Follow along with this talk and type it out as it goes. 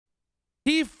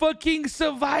He fucking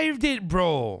survived it,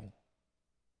 bro.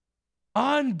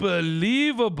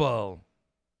 Unbelievable.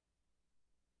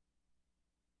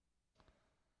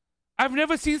 I've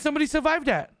never seen somebody survive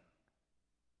that.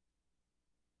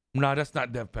 No, that's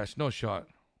not Dev Pesh. No shot.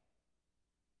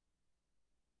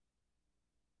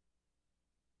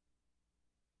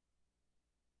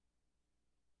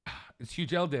 It's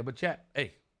huge L there, but chat,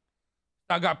 hey.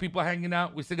 I got people hanging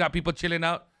out. We still got people chilling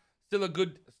out.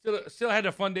 Still had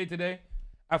a fun day today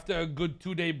after a good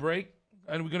 2-day break.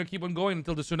 And we're going to keep on going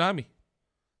until the tsunami.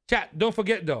 Chat, don't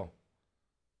forget though.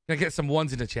 Can I get some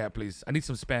ones in the chat, please? I need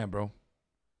some spam, bro.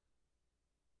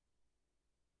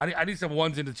 I need some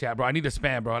ones in the chat, bro. I need a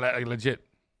spam, bro. Like, legit.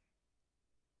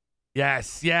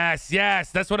 Yes, yes,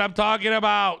 yes. That's what I'm talking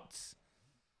about.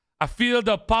 I feel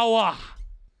the power.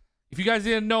 If you guys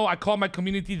didn't know, I call my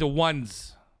community the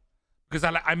ones. Because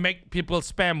I make people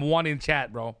spam one in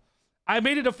chat, bro. I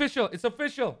made it official. It's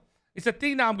official. It's a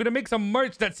thing now. I'm going to make some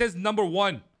merch that says number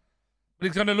 1. But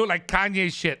it's going to look like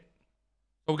Kanye shit.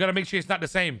 So we got to make sure it's not the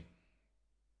same.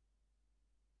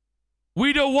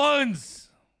 We the ones.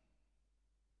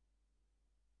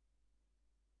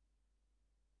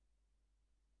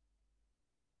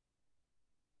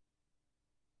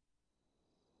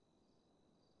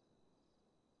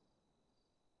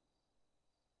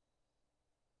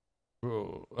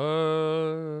 Bro,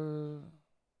 ugh.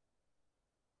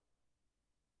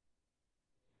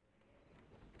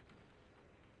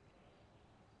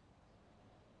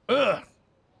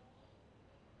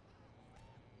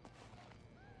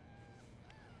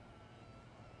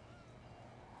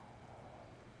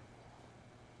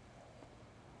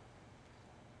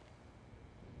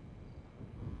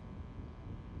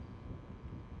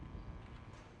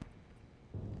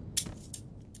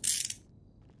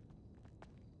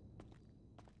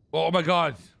 Oh my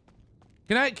god.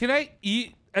 Can I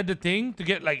eat at the thing to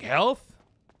get like health?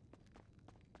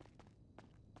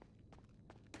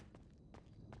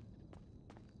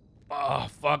 Oh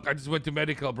fuck, I just went to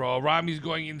medical, bro. Rami's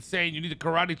going insane. You need to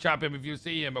karate chop him if you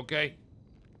see him, okay?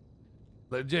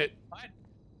 Legit. What?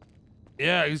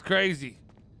 Yeah, he's crazy.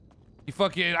 He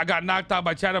fucking, I got knocked out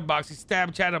by Chatterbox. He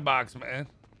stabbed Chatterbox, man.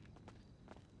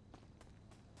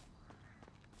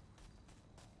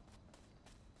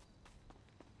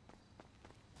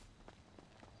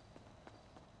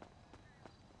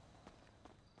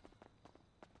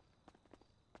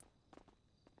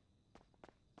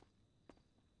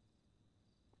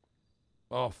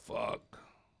 Oh, fuck.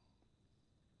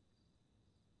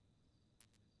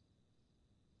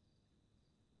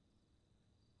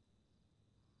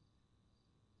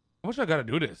 How much I gotta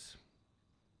do this?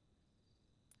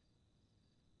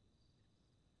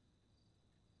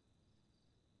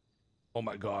 Oh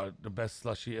my god, the best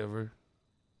slushie ever.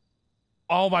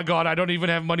 Oh my god, I don't even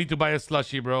have money to buy a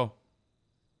slushie, bro.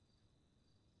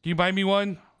 Can you buy me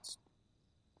one?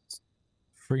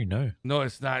 Free, no. No,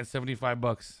 it's not. It's 75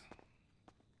 bucks.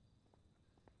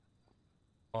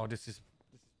 Oh, this is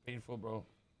painful, bro.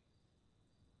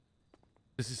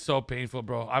 This is so painful,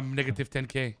 bro. I'm negative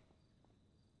 10K.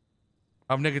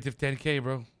 I'm negative 10K,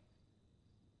 bro.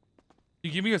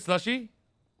 You give me a slushie?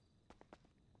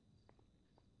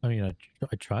 I mean,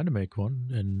 I tried to make one,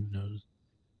 and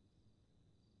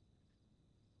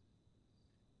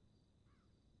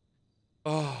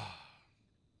Oh.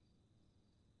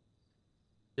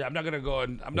 Yeah, I'm not gonna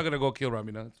go kill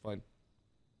Ramina. It's fine.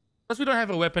 Plus, we don't have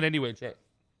a weapon anyway, chat.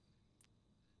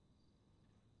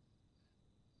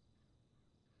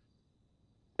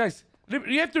 Guys,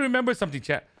 you have to remember something,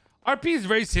 chat. RP is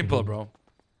very simple, bro.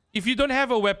 If you don't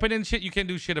have a weapon and shit, you can't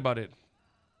do shit about it.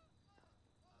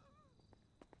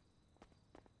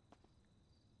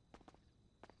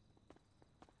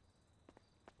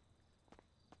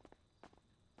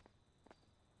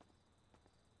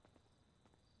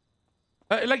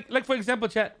 Like for example,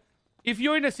 chat. If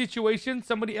you're in a situation,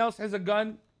 somebody else has a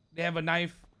gun, they have a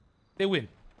knife, they win.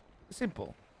 It's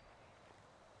simple.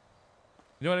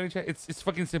 You know what I mean, chat? It's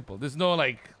fucking simple. There's no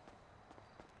like...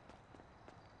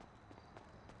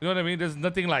 You know what I mean? There's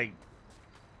nothing like...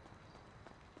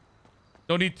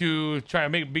 No need to try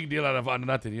and make a big deal out of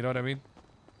nothing. You know what I mean?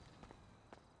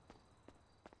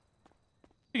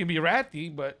 You can be ratty,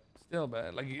 but still,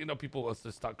 man. Like, you know, people will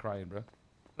just start crying, bro.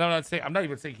 No, I'm not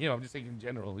even saying him. I'm just saying in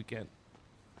general. We can't.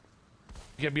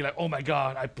 You can't be like, oh my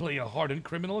god, I play a hardened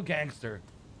criminal gangster.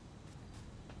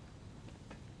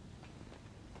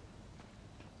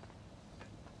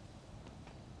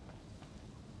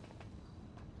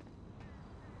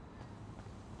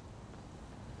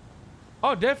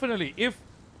 Oh, definitely. If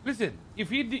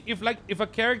a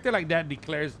character like that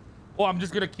declares, "Oh, I'm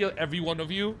just gonna kill every one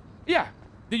of you," yeah,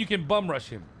 then you can bum rush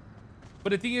him.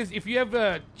 But the thing is, if you have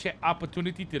a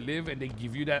opportunity to live and they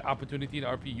give you that opportunity in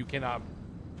RP, you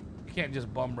can't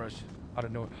just bum rush out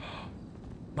of nowhere.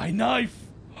 My knife!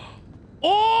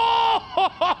 Oh!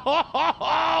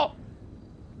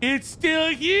 It's still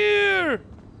here!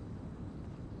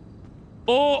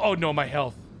 Oh no, my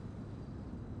health.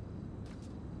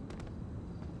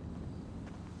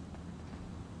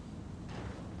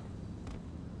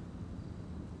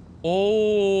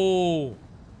 Oh.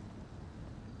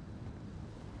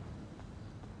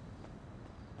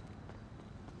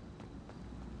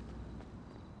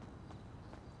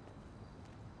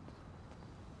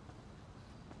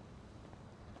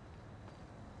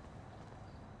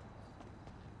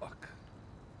 Fuck.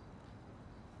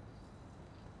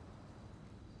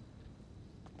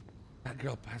 That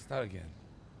girl passed out again.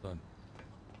 Done.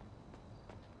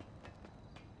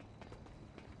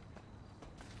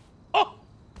 Oh!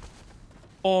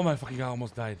 Oh my fucking god, I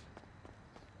almost died.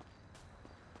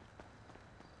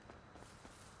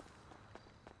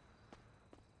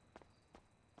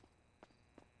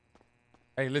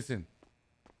 Hey, listen.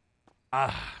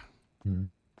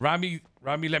 Rami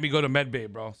let me go to medbay,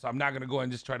 bro. So I'm not gonna go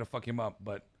and just try to fuck him up,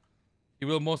 but he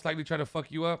will most likely try to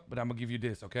fuck you up, but I'm gonna give you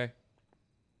this, okay?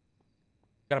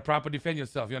 Gotta proper defend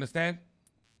yourself, you understand?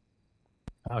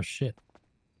 Oh shit.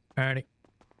 Alrighty.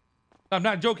 I'm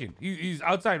not joking. He's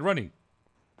outside running.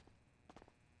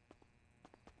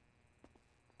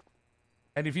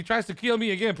 And if he tries to kill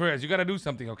me again, Perez, you gotta do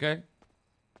something, okay?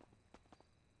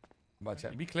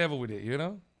 Be clever with it, you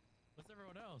know? What's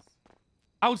everyone else?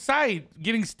 Outside,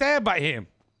 getting stabbed by him.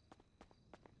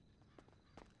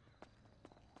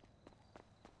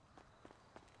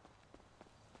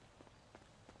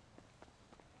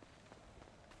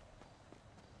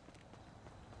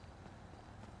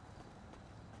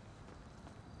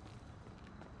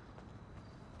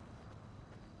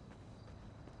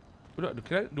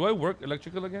 Do I work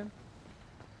electrical again?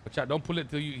 Watch out, don't pull it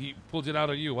till he pulls it out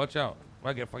of you. Watch out.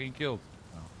 I get fucking killed.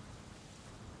 Oh.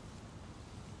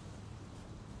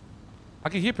 I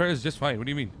can hear Perez just fine. What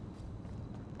do you mean?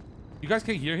 You guys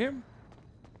can't hear him?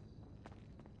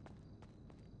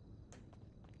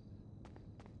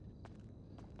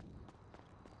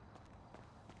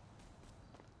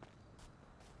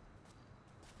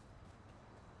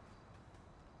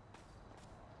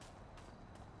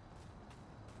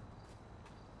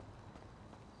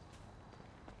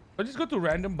 I just go to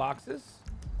random boxes.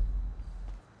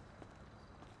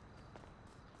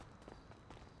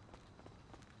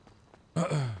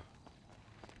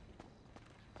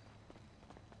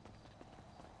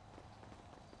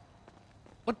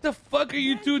 What the fuck are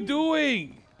you two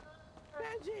doing?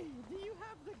 Benji, do you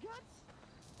have the guts?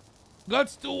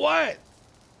 Guts to what?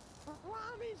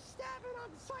 Rami's stabbing on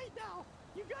sight now.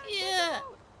 You guys Yeah.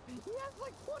 He has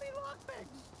like 20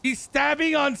 lockpicks. He's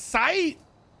stabbing on sight?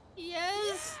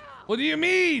 Yes. What do you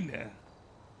mean?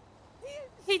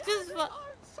 He just on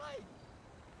sight.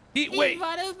 He wait.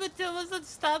 Ran over to us and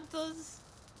stabbed us.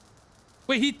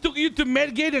 Wait, he took you to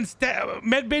medgate and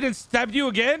medbay and stabbed you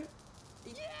again?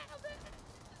 Yeah, man.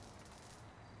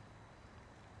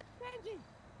 Benji,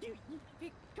 you,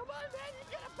 come on, man. You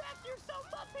gotta back yourself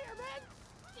up here, man.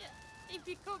 Yeah. If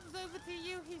he comes over to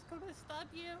you, he's gonna stab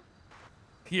you.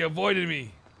 He avoided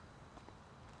me.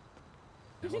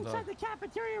 He's inside the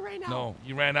cafeteria right now. No,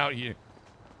 he ran out here.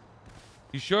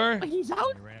 You sure? Oh, he's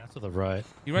out? He ran out to the right.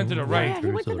 He ran to the right. Yeah, he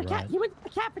went to the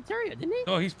cafeteria, didn't he?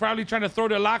 No, he's probably trying to throw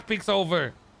the lockpicks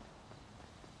over.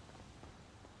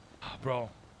 Oh,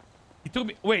 bro. He took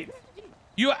me. Wait.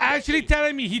 You're actually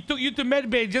telling me he took you to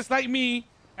medbay just like me,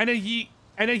 and then he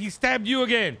stabbed you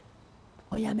again.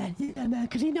 Oh yeah, man,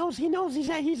 because he knows he's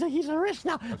a risk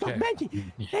now. Okay. Look,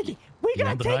 Benji, we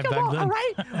gotta take him out, all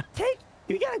right?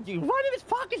 You gotta run in his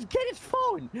pockets, get his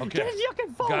phone, Okay. get his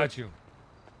yucking phone. Got you.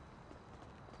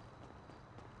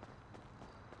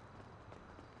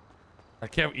 I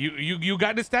can't. You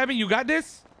got this, stabbing? You got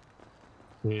this?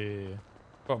 Yeah.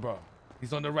 Bro.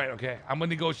 He's on the right. Okay, I'm gonna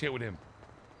negotiate with him.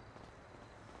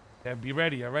 Yeah, be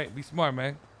ready. All right, be smart,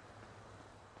 man.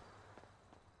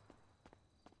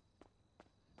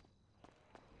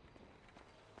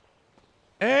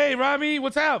 Hey, Rami,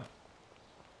 what's up?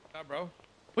 What's up, bro?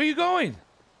 Where you going?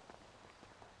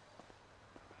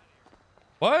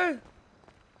 What?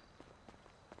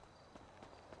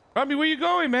 Rami, where you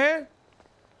going, man?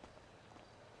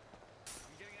 I'm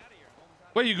getting out of here.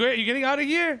 Wait, you getting out of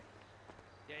here?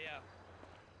 Yeah.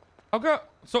 Okay.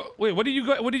 So wait, what did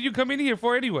you come in here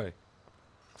for anyway?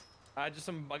 I got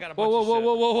a bunch of Whoa! shit.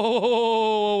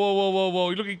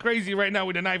 You're looking crazy right now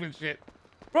with the knife and shit,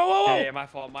 bro. Whoa! Yeah, my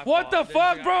fault. What the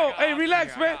fuck, bro? Hey,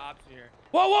 relax, man.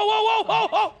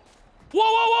 Whoa!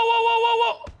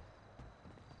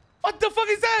 What the fuck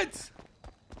is that?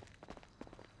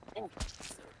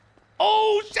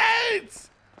 Oh shit!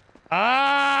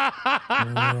 Ah!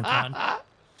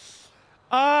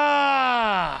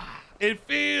 Ah! It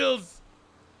feels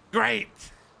great.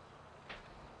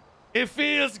 It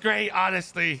feels great,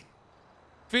 honestly.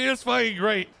 Feels fucking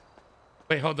great.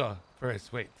 Wait, hold on.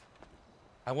 First, wait.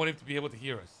 I want him to be able to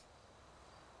hear us.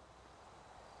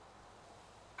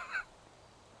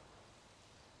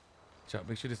 Chat,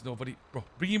 make sure there's nobody. Bro,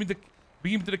 bring him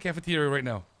to the cafeteria right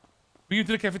now. Bring him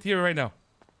to the cafeteria right now.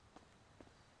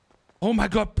 Oh my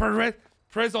god,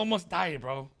 Perez almost died,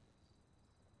 bro.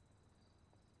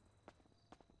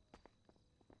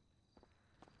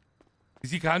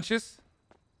 Is he conscious?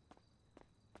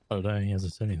 Oh, no, he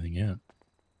hasn't said anything yet.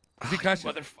 Is he conscious?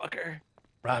 Motherfucker.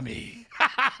 Rami.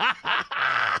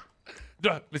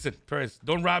 No, listen, Perez,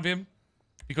 don't rob him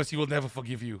because he will never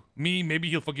forgive you. Me, maybe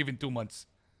he'll forgive in 2 months.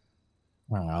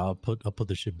 I'll put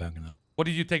the shit back in there. What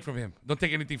did you take from him? Don't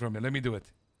take anything from him. Let me do it.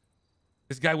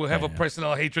 This guy will have a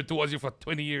personal hatred towards you for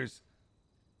 20 years.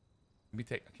 Let me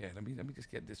take. Okay, let me just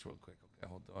get this real quick. Okay,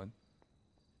 hold on.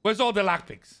 Where's all the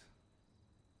lockpicks?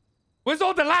 Where's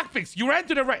all the lockpicks? You ran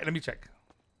to the right. Let me check.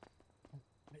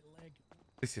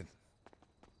 Listen,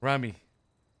 Rami,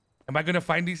 am I gonna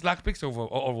find these lockpicks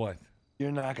or what?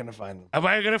 You're not gonna find them. Am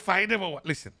I gonna find them or what?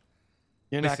 Listen.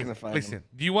 You're not gonna find them. Listen.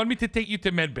 Do you want me to take you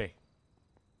to Medbay?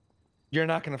 You're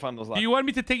not gonna find those lockpicks. Do you want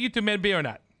me to take you to Medbay or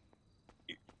not?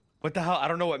 What the hell? I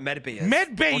don't know what medbay is.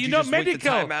 Medbay, Won't you know, just wait the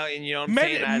medical. time out and you know what I'm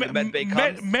saying? And the medbay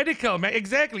comes? Medical,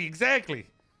 exactly.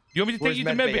 You want me to take you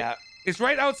to Medbay Medbay? at? It's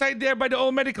right outside there by the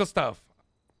old medical stuff.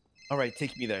 All right,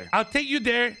 take me there. I'll take you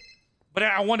there, but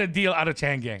I want a deal out of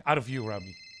Changang, out of you,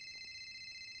 Rami.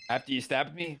 After you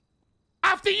stabbed me?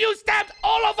 After you stabbed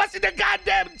all of us in the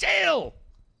goddamn jail!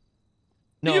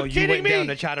 No, you you kidding went me? down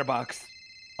the chatterbox.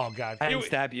 Oh, God. I didn't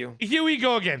stab you. Here we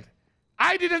go again.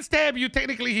 I didn't stab you.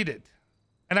 Technically, he did.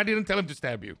 And I didn't tell him to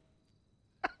stab you.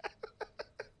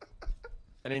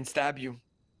 I didn't stab you.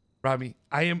 Rami,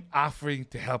 I am offering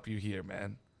to help you here,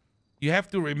 man. You have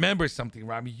to remember something,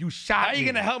 Rami. You shot me. How are you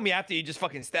gonna help me after you just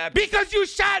fucking stabbed me? Because you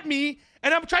shot me,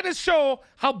 and I'm trying to show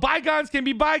how bygones can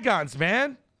be bygones,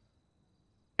 man.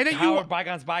 And then How are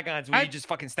bygones when you just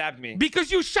fucking stabbed me?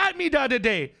 Because you shot me the other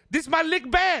day. This is my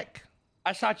lick back.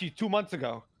 I shot you 2 months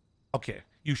ago. Okay,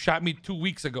 you shot me 2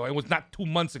 weeks ago. It was not 2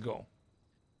 months ago.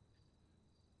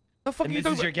 The fuck And you this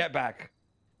talking is your about? get back.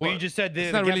 Well, you just said the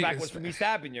it's get not really- back was for me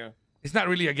stabbing you. It's not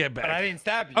really a get back. But I didn't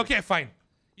stab you. Okay, fine.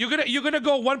 You're gonna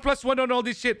go 1 + 1 on all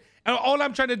this shit, and all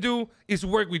I'm trying to do is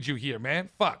work with you here, man.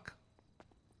 Fuck.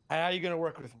 How are you gonna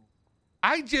work with me?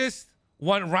 I just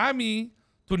want Rami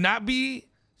to not be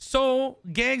so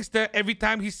gangster every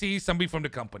time he sees somebody from the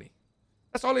company.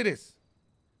 That's all it is.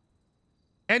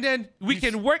 And then we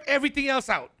can work everything else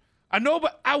out. I know,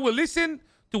 but I will listen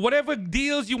to whatever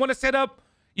deals you want to set up.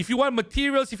 If you want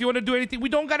materials, if you want to do anything, we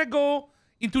don't gotta go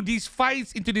into these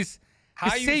fights, into this How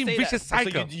the you same say vicious that?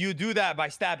 cycle. So you do that by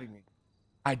stabbing me.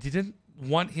 I didn't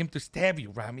want him to stab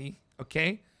you, Rami.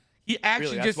 Okay? He actually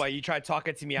Really? That's just. why you tried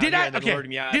talking to me out Did here I? and then Okay. lured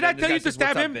me out. Did and I then this tell guy you to says,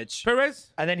 stab "What's him, up, bitch?"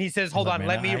 Perez? And then he says, "Hold Look, on, man,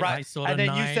 let me I rob." saw And the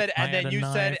then you knife, said, I and then had a you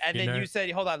said, knife, and you then know? you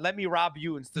said, "Hold on, let me rob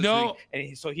you instead." No.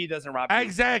 So he doesn't rob you.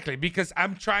 Exactly, because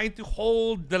I'm trying to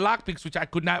hold the lockpicks, which I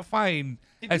could not find,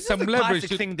 Dude, as this some is the leverage.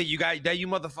 classic thing that you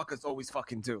motherfuckers always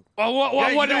fucking do. Well,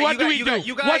 what do we do?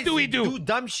 You guys What do we do? Do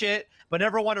dumb shit, but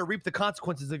never want to reap the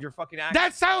consequences of your fucking actions.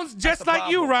 That sounds just the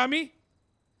like you, problem. Rami.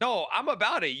 No, I'm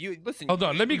about it. You listen. Hold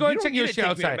on, let me go and check your shit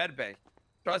outside.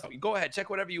 Trust me. Go ahead.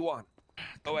 Check whatever you want.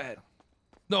 Go ahead.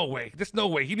 No way. There's no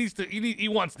way. He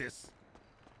wants this.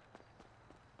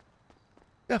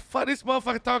 The fuck this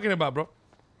motherfucker talking about, bro?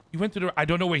 He went to the. I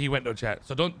don't know where he went though, chat.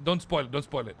 So don't spoil it. Don't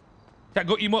spoil it. Chat,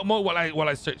 go emote mode while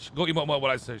I search. Go emote mode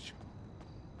while I search.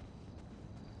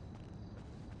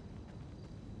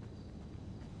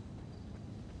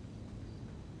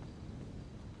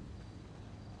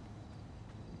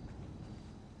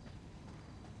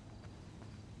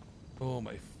 Oh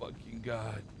my fucking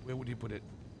god. Where would he put it?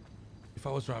 If I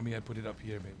was Rami, I'd put it up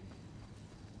here, maybe.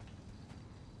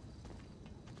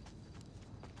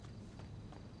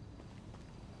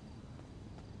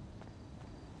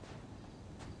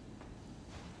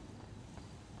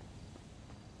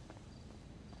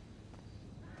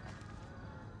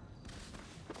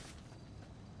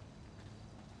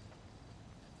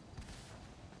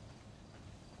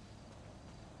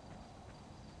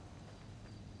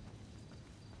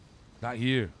 Not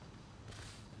here.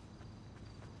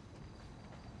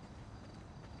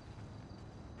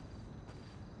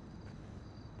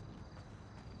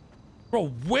 Bro,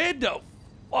 where the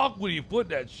fuck would you put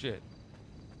that shit?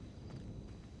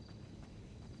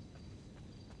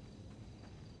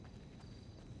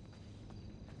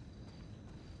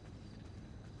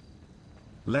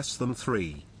 less than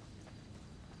 3.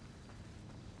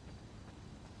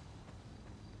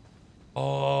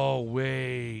 Oh,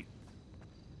 wait.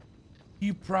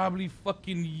 He probably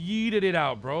fucking yeeted it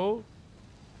out, bro.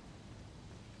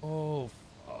 Oh,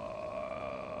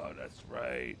 that's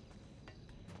right.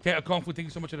 Okay, Kung Fu, thank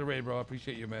you so much for the raid, bro. I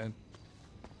appreciate you, man.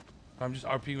 I'm just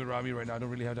RPing with Rami right now. I don't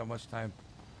really have that much time.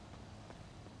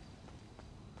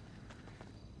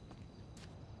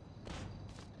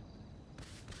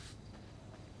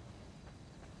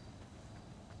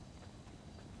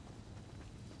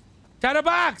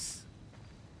 Chatterbox!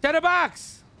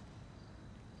 Chatterbox!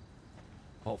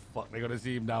 Oh, fuck. They're gonna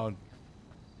see him down.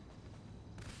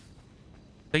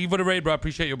 Thank you for the raid, bro. I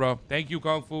appreciate you, bro. Thank you,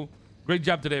 Kung Fu. Great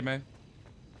job today, man.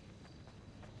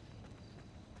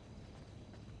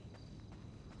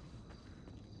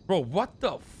 Bro, what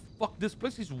the fuck? This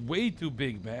place is way too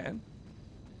big, man.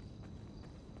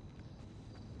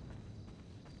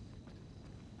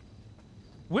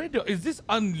 Wait, is this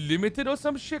unlimited or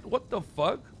some shit? What the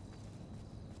fuck?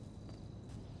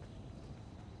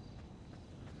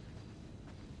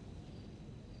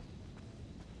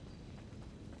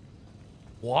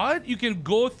 What? You can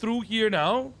go through here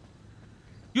now?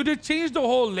 You did change the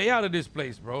whole layout of this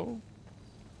place, bro.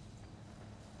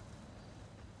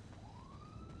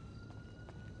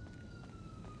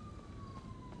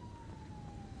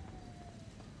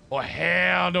 Oh,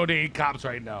 hell no, they ain't cops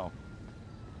right now.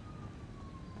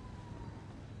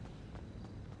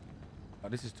 Oh,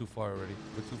 this is too far already.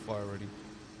 We're too far already.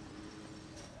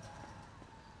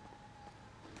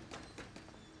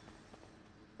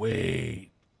 Wait.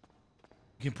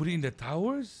 You can put it in the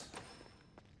towers?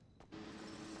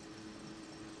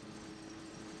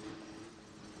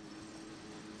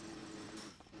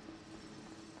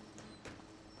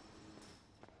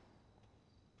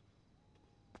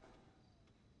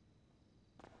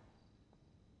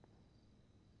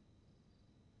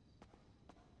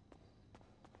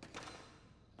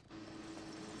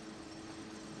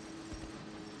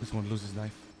 This one loses his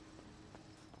knife.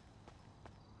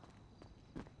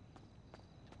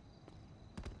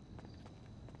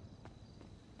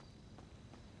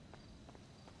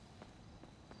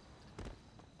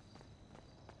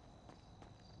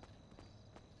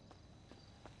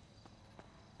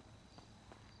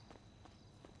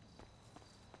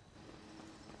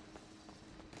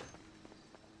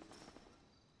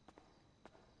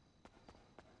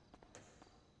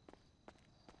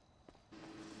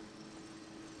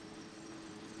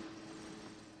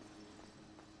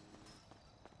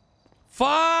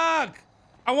 Fuck!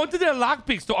 I wanted the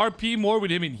lockpicks to RP more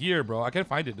with him in here, bro. I can't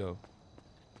find it, though.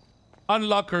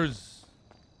 Unlockers.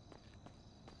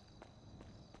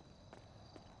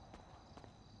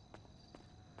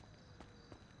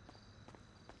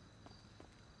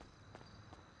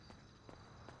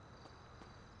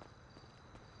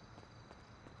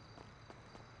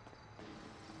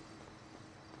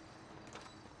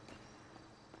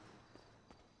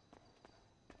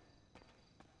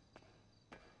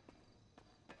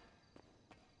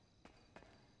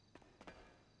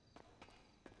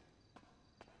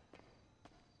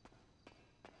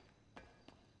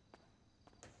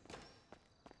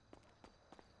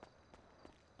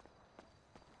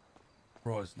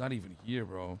 Bro, it's not even here,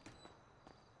 bro.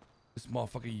 This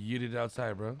motherfucker yeeted it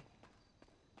outside, bro.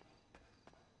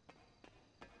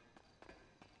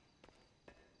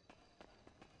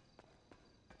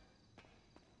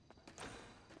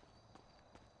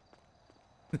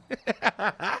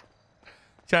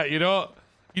 Chat, you know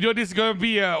this is gonna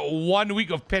be a 1 week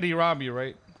of petty Rami,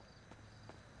 right?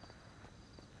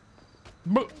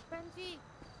 Hey, Benji.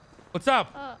 What's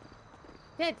up?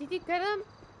 Yeah, did you get him?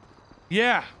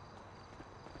 Yeah.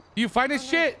 You find his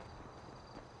shit?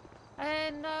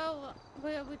 No,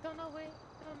 we don't know where.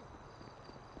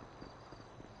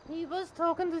 He was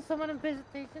talking to someone in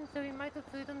visitation, so he might have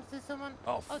threw them to someone.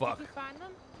 Oh, fuck. Did you find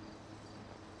them?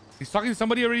 He's talking to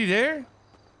somebody already there?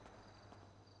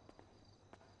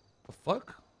 The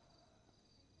fuck?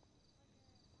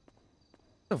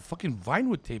 The fucking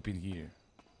Vinewood tape in here.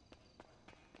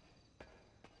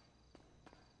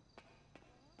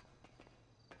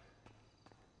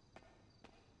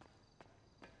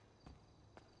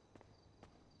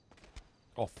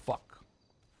 Oh, fuck.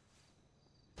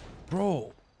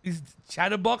 Bro, these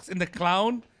Chatterbox and the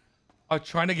clown are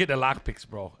trying to get the lockpicks,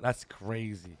 bro. That's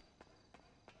crazy.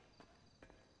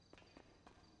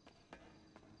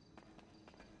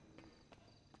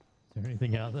 Is there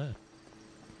anything out there?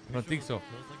 I don't think so.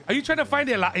 Are you trying to find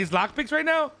his lockpicks right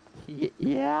now?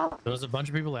 Yeah. There's a bunch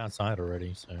of people outside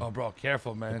already, so... Oh, bro,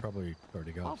 careful, They man. probably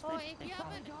already got. Oh, if you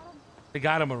haven't... They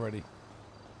got him already.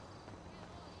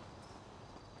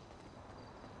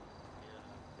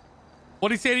 What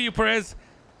do you say to you, Perez?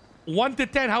 1 to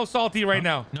 10, how salty right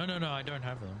now? No, I don't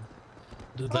have them.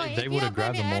 Well, They would have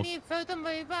grabbed them all. Any throw them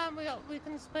over and we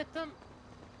can split them.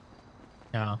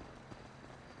 Yeah.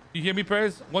 You hear me,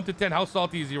 Perez? 1 to 10, how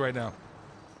salty is he right now?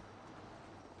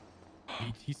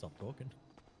 He stopped talking.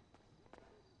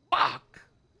 Fuck!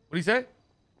 What do you say?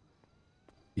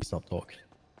 He stopped talking.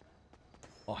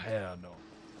 Oh, hell no.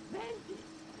 Benji,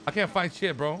 I can't find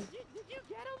shit, bro. did you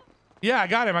get him? Yeah, I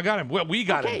got him. Well, we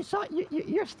got Okay, him. so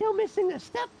you're still missing a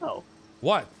step, though.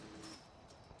 What?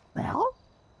 Well,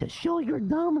 to show your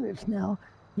dominance now,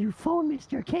 you phone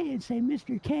Mr. K and say,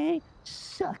 Mr. K,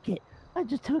 suck it. I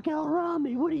just took out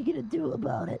Rami. What are you gonna do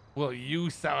about it? Well, you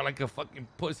sound like a fucking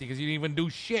pussy because you didn't even do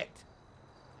shit.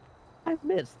 I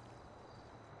missed.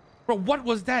 Bro, what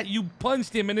was that? You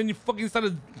punched him and then you fucking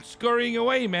started scurrying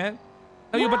away, man.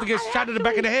 Now you're about to get Well, I shot in the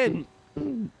back of the head.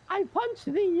 I punched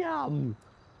the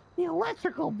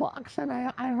electrical box and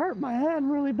I hurt my hand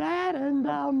really bad and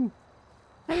I'm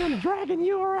dragging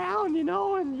you around, you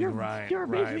know, and you're Right,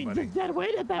 basically buddy. just dead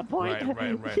weight at that point.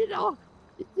 Right. You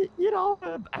know.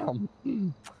 All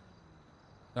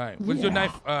right. Where's your Yeah.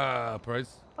 knife,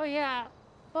 Perez? Oh yeah.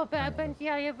 Well, Benji,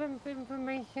 I have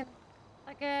information.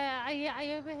 Like,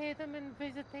 I overheard them in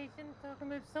visitation talking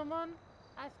with someone,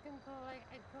 asking for like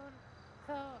a gun.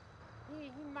 So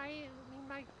he might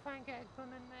try and get a gun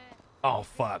in there. Oh,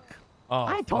 fuck. Oh,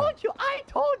 I told you,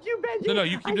 Benji. No,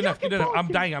 you keep doing that. fucking told I'm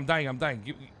you. dying.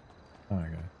 Oh my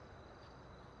god.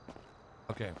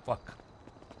 Okay, fuck.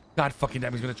 God fucking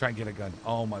damn, he's gonna try and get a gun.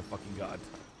 Oh my fucking god.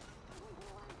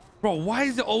 Bro, why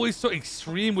is it always so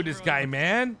extreme with this guy,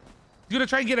 man? He's gonna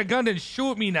try and get a gun and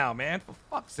shoot me now, man. For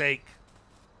fuck's sake.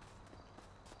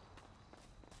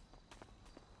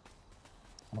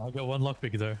 I got one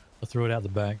lockpick though. I threw it out the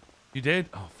bag. You did?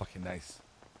 Oh, fucking nice.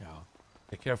 Yeah.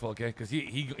 Be careful, okay? Because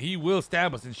he will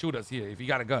stab us and shoot us here if he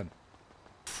got a gun.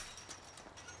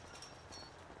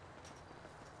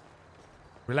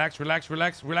 Relax.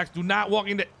 Do not walk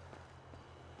in the...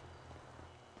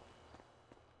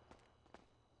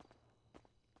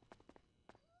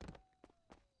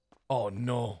 Oh,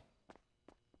 no.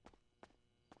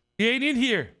 He ain't in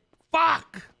here.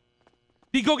 Fuck!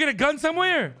 Did he go get a gun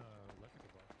somewhere?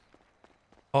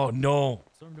 Oh, no.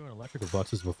 So I'm doing electrical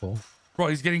boxes before. Bro,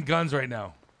 he's getting guns right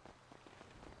now.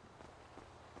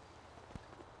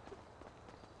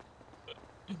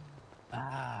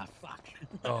 Ah, fuck.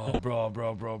 Oh,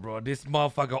 bro. This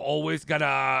motherfucker always got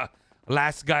a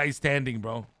last guy standing,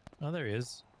 bro. Oh, there he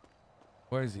is.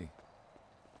 Where is he?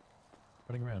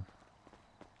 Running around.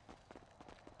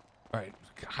 All right,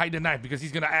 hide the knife because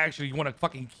he's gonna actually want to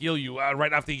fucking kill you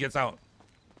right after he gets out.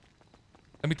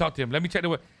 Let me talk to him. Let me check the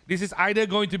way. This is either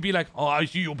going to be like, oh, I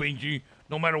see you, Benji.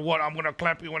 No matter what, I'm gonna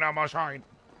clap you when I'm outside.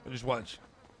 Just watch.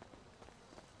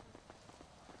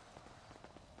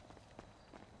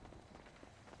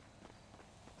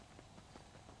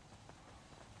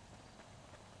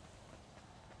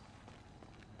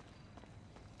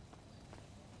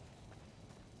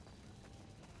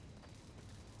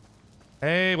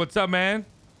 Hey, what's up, man?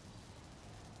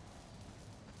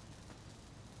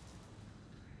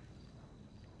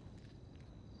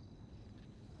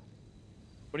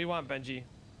 What do you want, Benji?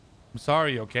 I'm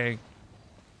sorry, okay?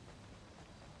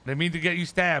 Didn't mean to get you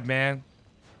stabbed, man.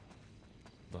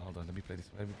 Hold on, let me play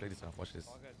this off. Watch this.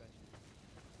 All good,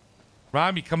 Benji.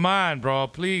 Rami, come on, bro.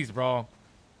 Please, bro.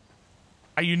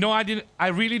 You know I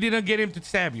really didn't get him to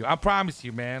stab you. I promise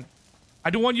you, man. I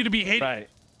don't want you to be hated. Right. Listen.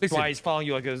 That's why he's following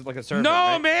you like a servant, No,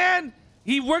 right? man.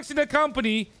 He works in the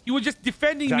company. He was just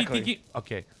defending Exactly. me thinking...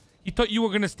 Okay. He thought you were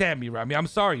going to stab me, Rami. I'm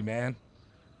sorry, man.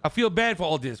 I feel bad for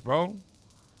all this, bro.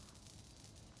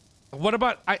 What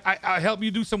about... I help you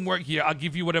do some work here. I'll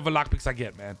give you whatever lockpicks I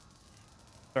get, man.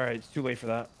 All right, it's too late for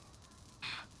that.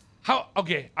 How...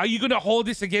 Okay. Are you going to hold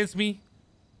this against me?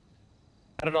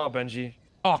 I don't know, Benji.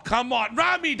 Oh, come on.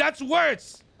 Rami, that's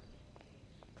worse.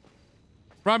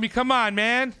 Rami, come on,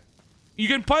 man. You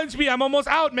can punch me. I'm almost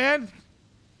out, man.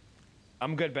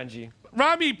 I'm good, Benji.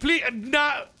 Rami, please.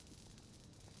 Nah.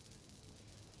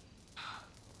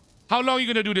 How long are you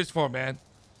going to do this for, man?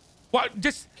 What?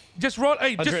 Just roll.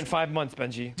 Hey, 105 months,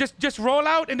 Benji. just roll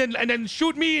out and then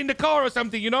shoot me in the car or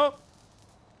something, you know?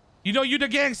 You know, you're the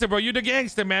gangster, bro. You're the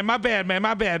gangster, man. My bad,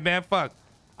 man. Fuck.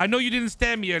 I know you didn't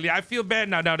stab me earlier. I feel bad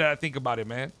now that I think about it,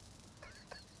 man.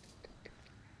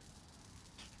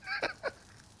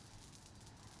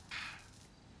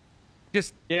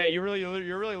 Just Yeah, you're really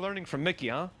learning from Mickey,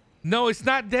 huh? no, it's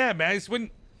not that, man. It's when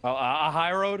A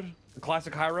high road, a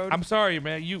classic high road. I'm sorry,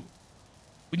 man.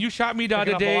 When you shot me the Picking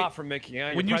other up a day, lot from Mickey.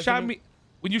 Huh? when you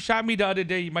shot me the other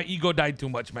day, my ego died too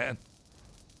much, man.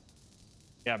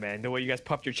 Yeah, man. The way you guys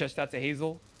puffed your chest out to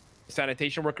Hazel,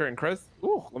 sanitation worker, and Chris.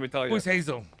 Ooh, let me tell you. Who's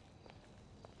Hazel?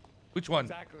 Which one?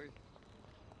 Exactly.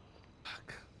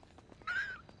 Fuck.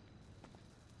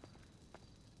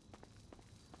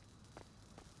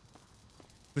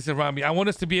 Listen, Rami, I want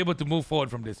us to be able to move forward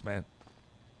from this, man.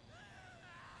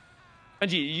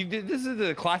 Benji, this is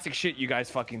the classic shit you guys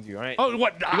fucking do, all right? Oh,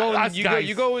 what?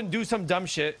 You go and do some dumb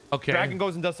shit. Okay. Dragon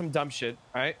goes and does some dumb shit,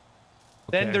 all right?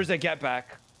 Then Okay. there's a get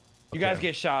back. You guys Okay.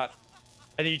 get shot,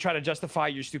 and then you try to justify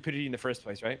your stupidity in the first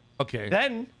place, right? Okay.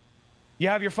 Then you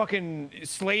have your fucking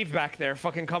slave back there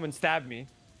fucking come and stab me,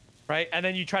 right? And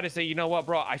then you try to say, you know what,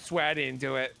 bro? I swear I didn't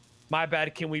do it. My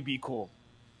bad. Can we be cool?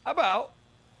 How about,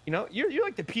 you know, you're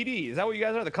like the PD. Is that what you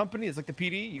guys are? The company is like the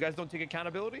PD. You guys don't take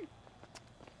accountability.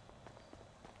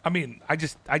 I mean, I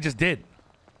just did.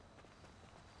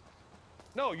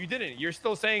 No, you didn't. You're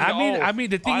still saying. I mean,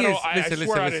 the thing is, I listen,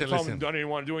 swear I listen. I didn't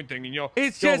want to do anything. And,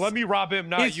 It's yo, just- let me rob him,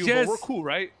 not it's you. But we're just- cool,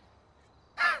 right?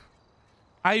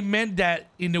 I meant that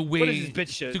in a is way this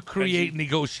bitch shit, to create Benji?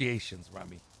 negotiations,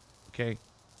 Rami. Okay.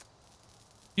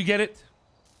 You get it?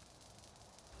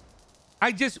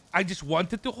 I just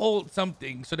wanted to hold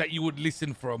something so that you would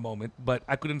listen for a moment, but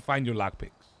I couldn't find your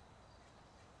lockpicks.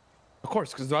 Of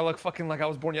course, because do I look fucking like I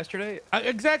was born yesterday?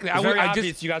 Exactly. It's very I obvious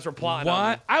just you guys were plotting. on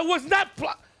what? me. I was not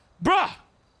bruh.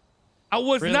 I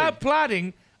was Really? not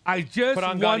plotting. I just But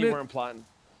on God, you wanted. weren't plotting.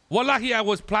 Wallahi, I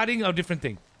was plotting a different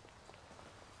thing.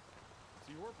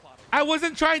 So you were plotting. I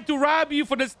wasn't trying to rob you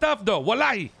for the stuff, though.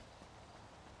 Wallahi.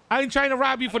 I ain't trying to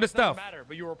rob you for the It doesn't stuff. matter,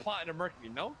 but you were plotting to murk me,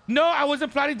 no? No, I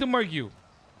wasn't planning to murk you.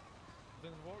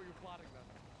 Then what were you plotting then?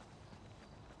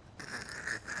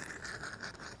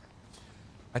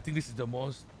 I think this is the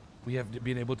most we have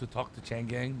been able to talk to Chang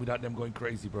Gang without them going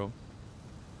crazy, bro.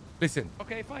 Listen,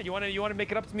 Okay, fine. You wanna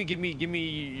make it up to me? Give me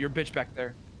your bitch back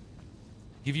there.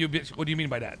 give you a bitch. What do you mean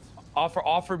by that?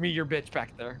 Offer me your bitch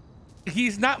back there.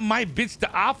 He's not my bitch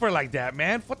to offer like that,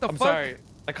 man. What the I'm fuck? sorry.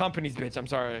 The company's bitch. I'm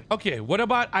sorry. Okay, what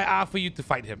about I offer you to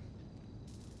fight him?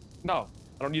 No,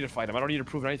 I don't need to fight him. I don't need to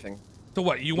prove anything. So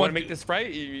what? You You want want to make this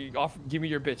right? Give me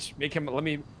your bitch. Make him.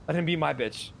 Let him be my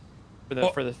bitch. For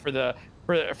Oh.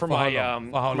 my how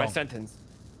long? For how my long? sentence.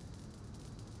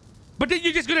 But then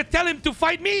you're just gonna tell him to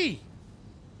fight me.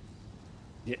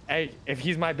 Yeah, hey, if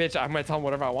he's my bitch, I'm gonna tell him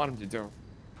whatever I want him to do.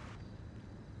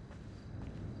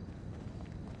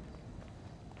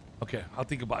 Okay, I'll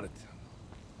think about it.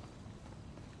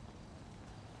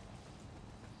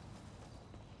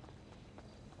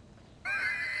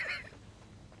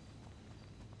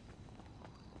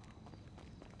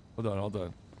 Hold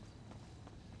on.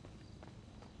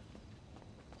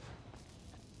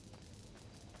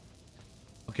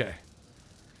 Okay.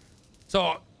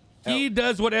 So he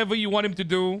does whatever you want him to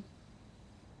do.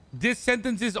 This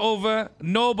sentence is over.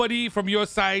 Nobody from your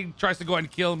side tries to go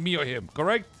and kill me or him,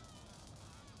 correct?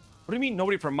 What do you mean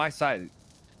nobody from my side?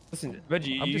 Listen,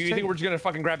 Benji, I'm you just think saying. we're just gonna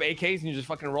fucking grab AKs and you just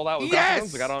fucking roll out with Yes!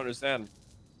 guns? Like I don't understand.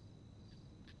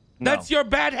 No. That's your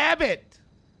bad habit.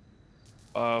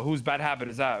 Whose bad habit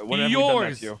is that? When have we done that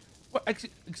Yours. to you? What,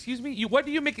 excuse me? What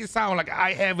do you make it sound like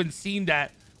I haven't seen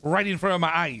that right in front of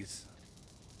my eyes?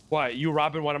 What? You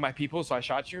robbing one of my people, so I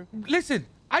shot you? Listen,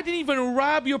 I didn't even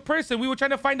rob your person. We were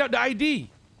trying to find out the ID.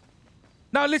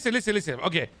 Now, listen.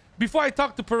 Okay, before I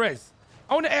talk to Perez,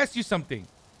 I want to ask you something.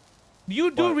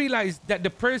 You do What? realize that the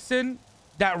person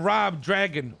that robbed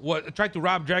Dragon tried to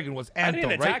rob Dragon was I Anto,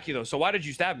 didn't right? attack you though, so why did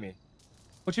you stab me?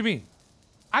 What you mean?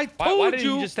 I Why told didn't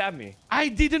you, you just stab me? I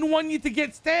didn't want you to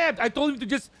get stabbed. I told him to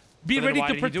just be So then ready why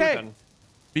to did he do it protect. then?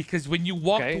 Because when you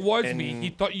walked Okay, towards me, and- he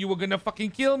thought you were gonna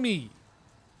fucking kill me.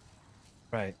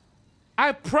 Right.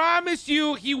 I promise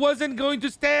you, he wasn't going to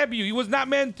stab you. He was not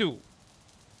meant to.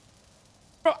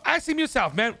 Bro, ask him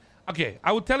yourself, man. Okay,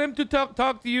 I would tell him to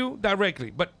talk to you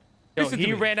directly, but Yo, listen to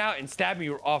he me. ran out and stabbed me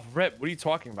off rip. What are you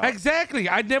talking about? Exactly.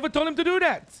 I never told him to do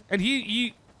that, and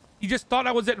he just thought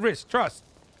I was at risk. Trust.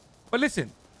 But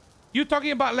listen, you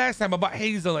talking about last time about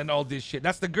Hazel and all this shit.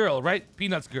 That's the girl, right?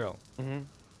 Peanuts girl.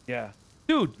 Yeah.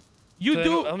 Dude, you So do.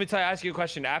 then, let me ask you a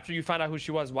question. After you found out who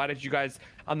she was, why did you guys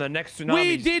on the next tsunami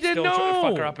We didn't still try to know.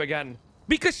 fuck her up again?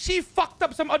 Because she fucked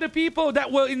up some other people that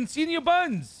were in senior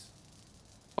buns.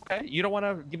 Okay, you don't want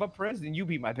to give up Perez, then you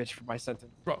be my bitch for my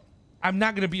sentence. Bro, I'm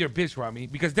not gonna be your bitch, Rami,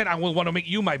 because then I will want to make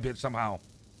you my bitch somehow.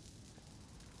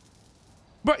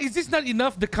 Bro, is this not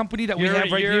enough, the company that we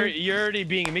have right here? You're already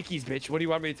being Mickey's bitch. What do you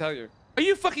want me to tell you? Are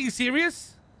you fucking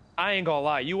serious? I ain't gonna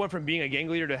lie. You went from being a gang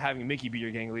leader to having Mickey be your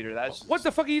gang leader. That's What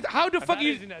the fuck are you, how the fuck that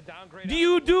you, isn't a downgrade do at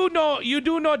you all.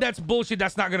 do know that's bullshit,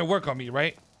 that's not gonna work on me,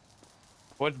 right?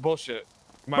 What's bullshit?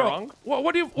 Am I Bro, wrong?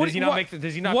 what do you, what, Does he not what-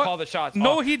 Does he not what- call the shots?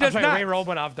 No, Oh, he I'm does sorry, not. Ray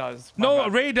Romanov does. My No,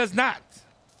 bad. Ray does not.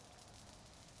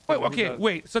 Wait, okay,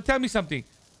 wait. So tell me something.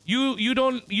 You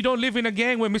don't live in a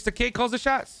gang where Mr. K calls the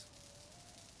shots?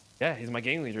 Yeah, he's my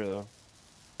gang leader though.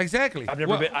 Exactly. I've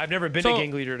never been a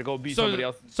gang leader to go beat somebody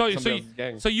else. Else's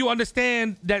gang. So you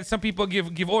understand that some people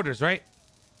give orders, right?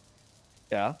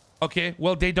 Yeah. Okay.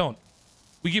 Well, they don't.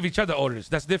 We give each other orders.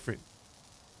 That's different.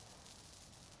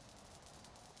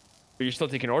 But you're still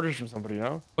taking orders from somebody, you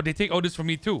know? But they take orders from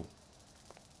me too.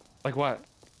 Like what?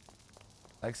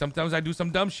 Like sometimes I do some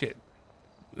dumb shit.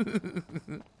 So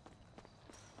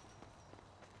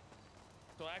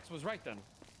X was right then.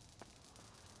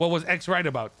 What was X right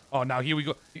about? Oh, now here we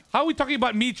go. How are we talking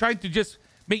about me trying to just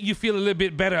make you feel a little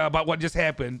bit better about what just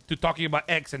happened to talking about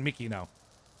X and Mickey now?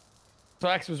 So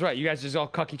X was right. You guys just all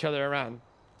cuck each other around.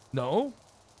 No.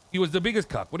 He was the biggest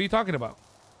cuck. What are you talking about?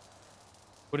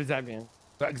 What does that mean?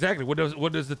 Exactly. What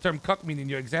does the term cuck mean in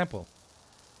your example?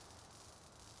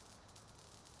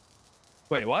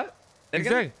 Wait, what?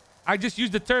 Exactly. I just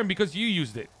used the term because you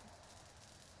used it.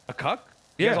 A cuck?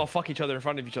 You Yeah. guys all fuck each other in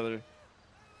front of each other.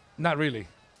 Not really.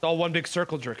 It's all one big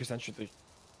circle jerk, essentially.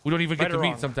 We don't even get Right to or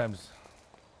meet wrong? sometimes.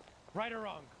 Right or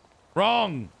wrong?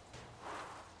 Wrong.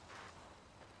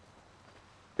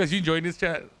 Guys, you enjoying this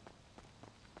chat?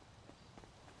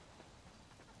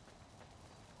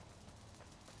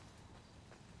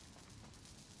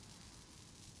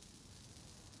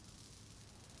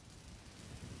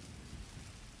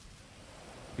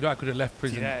 You know, I could have left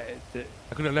prison. Yeah,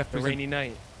 I could have left the prison. rainy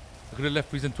night. I could have left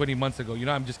prison 20 months ago. You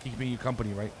know, I'm just keeping you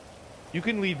company, right? You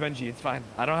can leave, Benji. It's fine.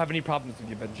 I don't have any problems with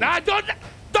you, Benji. Nah, don't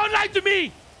lie to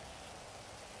me.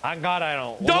 On God, I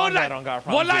don't. Don't Wallahi, lie. I don't got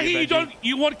problems with Wallahi, you, you Benji. don't.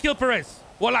 You won't kill Perez.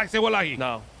 Wallahi, say wallahi.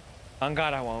 No. On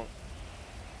God, I won't.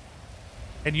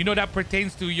 And you know that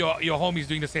pertains to your homies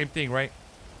doing the same thing, right?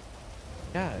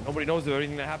 Yeah, nobody knows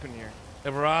everything that happened here.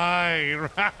 Right,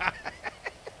 right.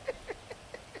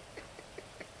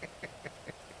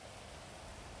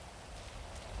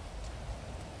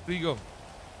 There you go.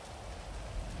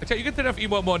 Actually, you can turn off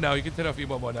emote mode now. You can turn off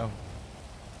emote mode now.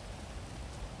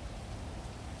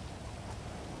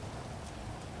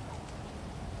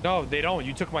 No, they don't.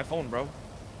 You took my phone, bro.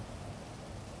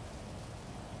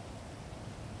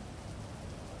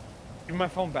 Give me my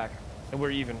phone back, and we're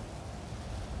even.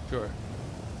 Sure.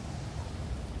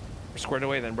 We're squared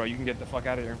away then, bro. You can get the fuck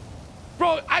out of here.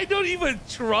 Bro, I don't even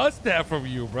trust that from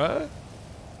you, bro.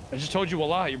 I just told you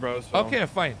wallahi, bro. So. Okay,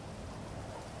 fine.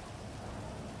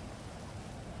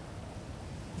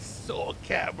 He's so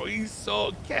cap, bro. He's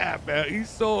so cap, man. He's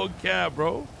so cap,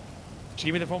 bro. Just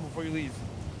give me the phone before you leave.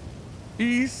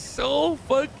 He's so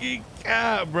fucking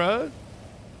cap, bro.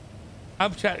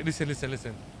 I'm chatting. Listen.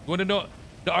 You want to know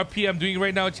the RP I'm doing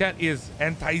right now, chat, is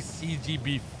anti-CG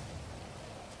beef.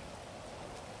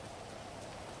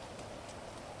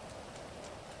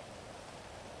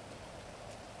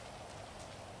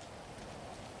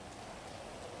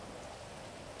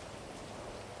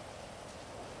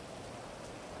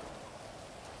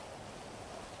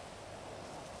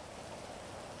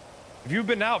 If you've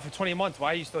been out for 20 months,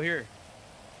 why are you still here?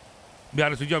 Be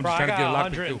honest with you, I'm Bro, just I trying to get a got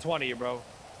lockpick too. 120, bro.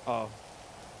 Oh,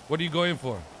 What are you going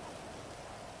for?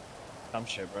 dumb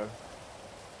shit, bro.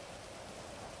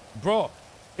 Bro,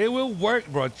 it will work,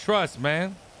 bro. Trust,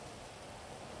 man.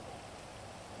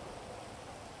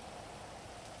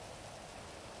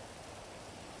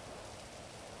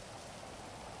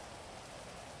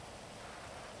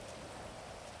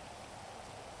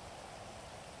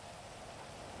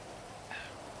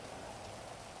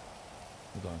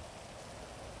 Hold on.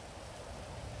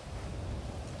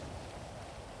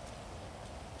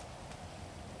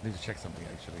 I need to check something,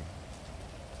 actually.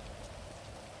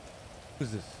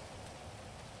 Who's this?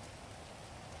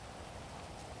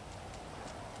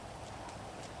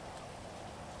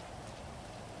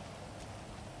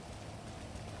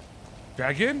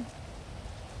 Dragon?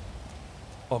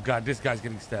 Oh god, this guy's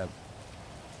getting stabbed.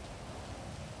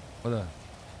 Hold on.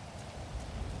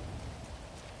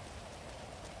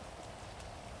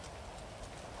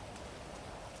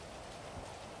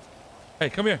 Hey,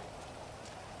 come here.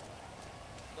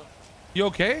 You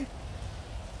okay?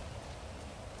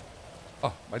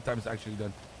 Oh, my time is actually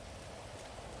done.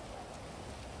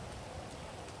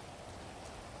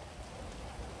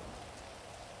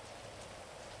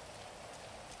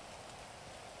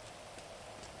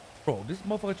 Bro, this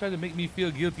motherfucker tried to make me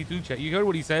feel guilty too, chat. You heard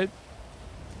what he said?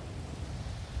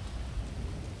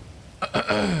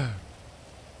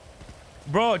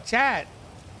 Bro, chat.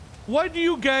 Why do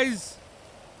you guys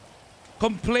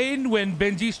complain when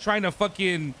Benji's trying to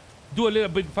fucking do a little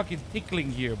bit fucking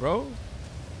tickling here, bro?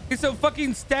 It's a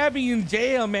fucking stabbing in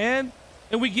jail, man.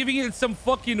 And we're giving it some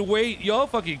fucking weight. Y'all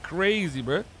fucking crazy,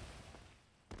 bro.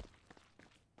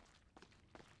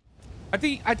 I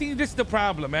think this is the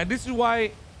problem, man. This is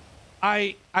why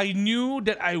I knew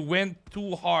that I went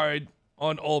too hard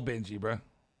on all Benji, bro.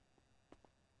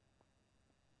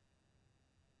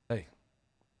 Hey.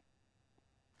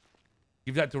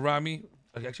 Give that to Rami.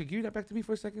 Actually, give that back to me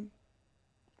for a second.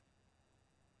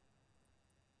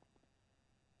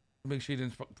 Make sure he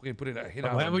didn't fucking put it a hit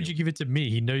out. Why would you give it to me?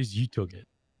 He knows you took it.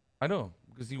 I know,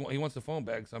 because he wants the phone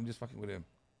back, so I'm just fucking with him.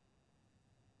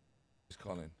 Just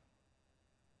calling.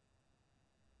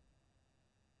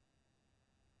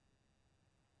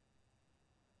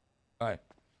 All right.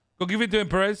 Go give it to him,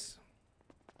 Perez.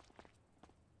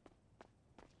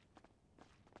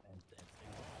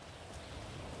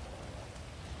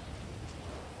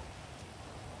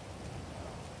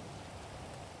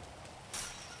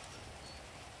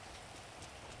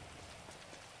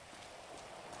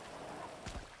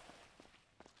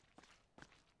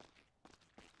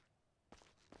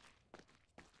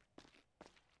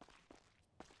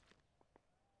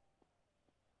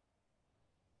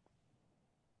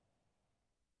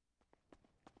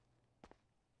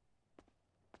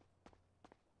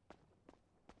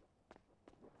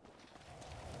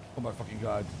 Oh my fucking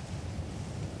god.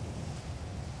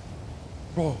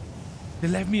 Bro, they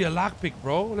left me a lockpick,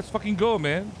 bro. Let's fucking go,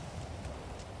 man.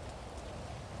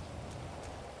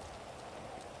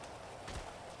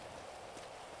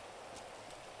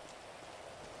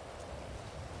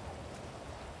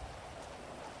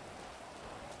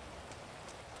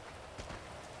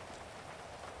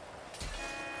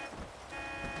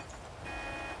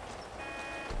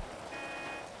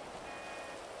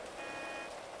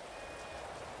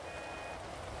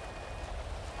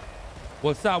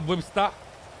 What's up, Whipster?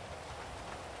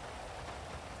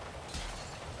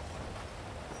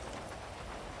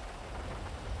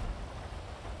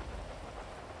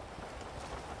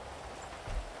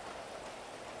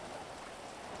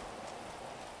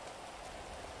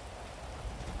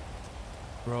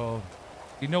 Bro,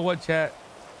 you know what, chat?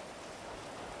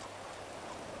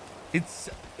 It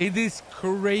is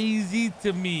crazy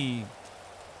to me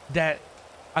that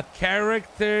a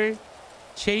character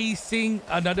chasing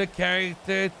another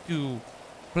character to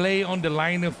play on the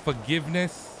line of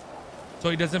forgiveness so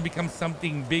it doesn't become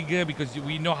something bigger, because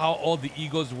we know how all the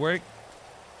egos work.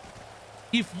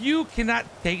 If you cannot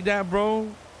take that, bro,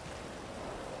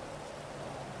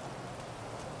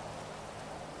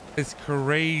 it's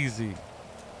crazy.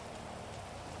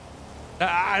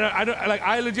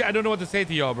 I legit I don't know what to say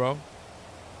to y'all, bro.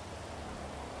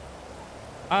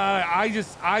 I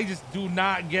just do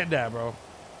not get that, bro.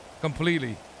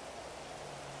 Completely.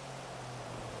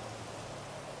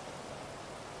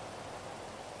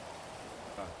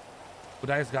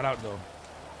 Budayas got out though.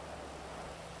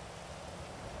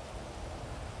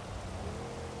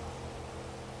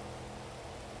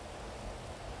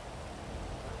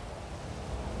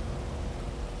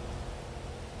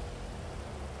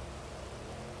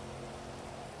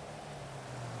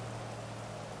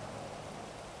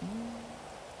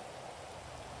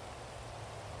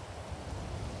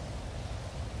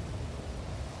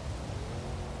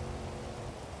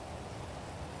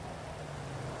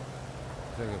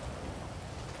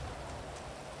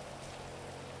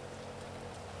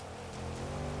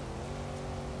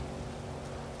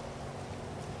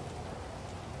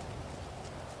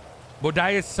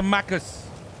 Budayas Smackers.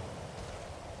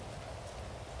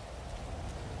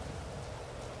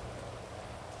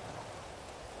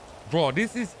 Bro,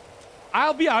 this is...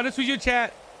 I'll be honest with you,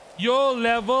 chat. Your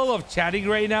level of chatting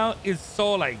right now is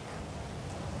so, like...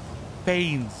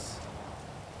 pains.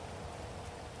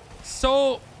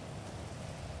 So...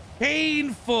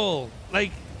 painful.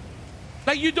 Like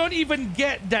you don't even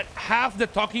get that half the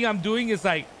talking I'm doing is,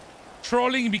 like,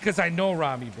 trolling because I know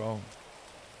Rami, bro.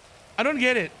 I don't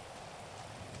get it.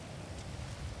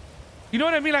 You know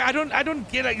what I mean? Like, I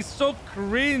don't get, like, it's so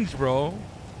cringe, bro.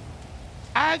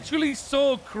 Actually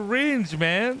so cringe,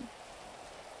 man.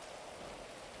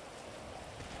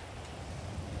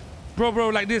 Bro,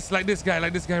 like this guy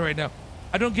right now.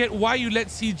 I don't get why you let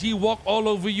CG walk all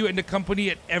over you and the company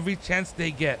at every chance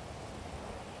they get.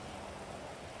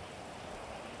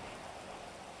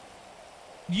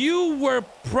 You were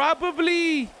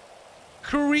probably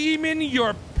creaming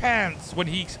your pants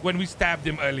when we stabbed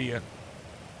him earlier.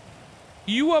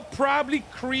 You were probably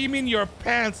creaming your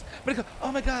pants. But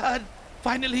oh my god,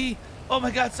 finally. Oh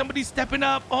my god, somebody's stepping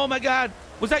up. Oh my god.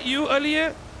 Was that you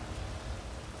earlier?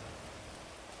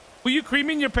 Were you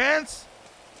creaming your pants?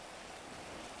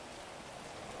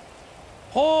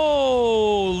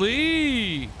 Holy.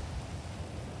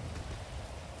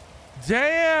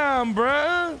 Damn,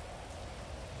 bro.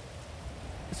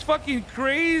 It's fucking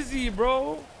crazy,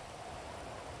 bro.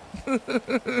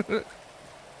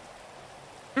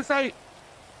 It's like,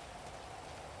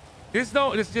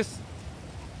 it's just.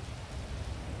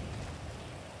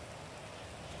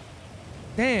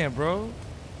 Damn, bro.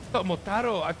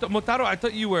 I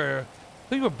thought you were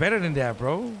better than that,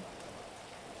 bro.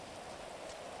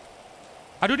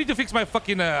 I do need to fix my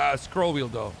fucking scroll wheel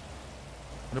though.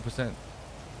 100%.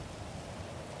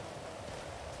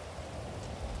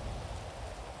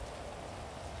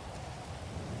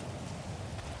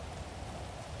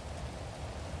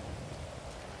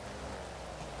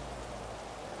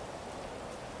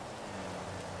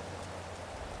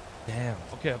 Damn.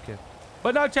 Okay, okay.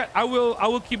 But now, chat, I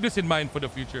will keep this in mind for the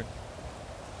future.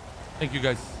 Thank you,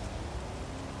 guys.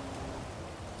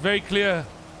 It's very clear.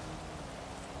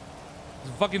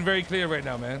 It's fucking very clear right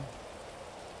now, man.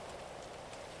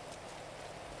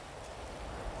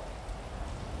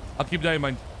 I'll keep that in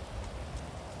mind.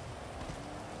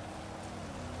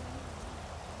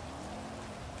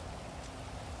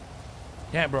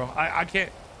 Yeah, bro. I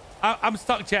can't. I'm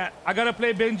stuck, chat. I gotta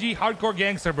play Benji Hardcore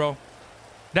Gangster, bro.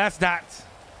 That's that.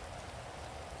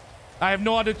 I have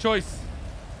no other choice.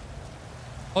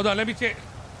 Hold on, let me change.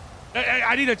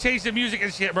 I need to change the music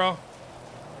and shit, bro.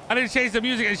 I need to change the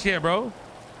music and shit, bro.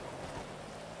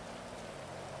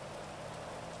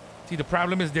 See, the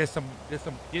problem is there's some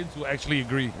kids who actually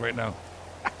agree right now.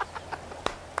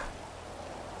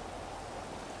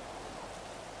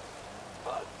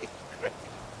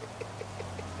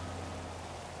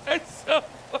 That's so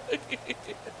funny.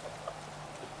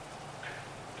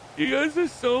 You guys are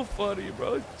so funny,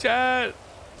 bro. Chat,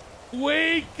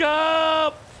 wake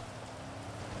up.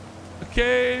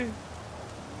 Okay.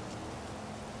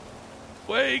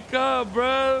 Wake up,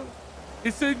 bro.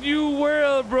 It's a new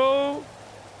world, bro.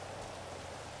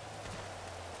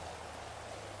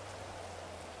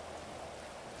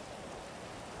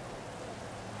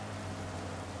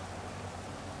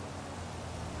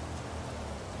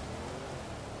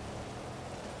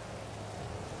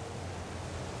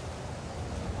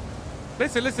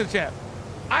 Listen, chat.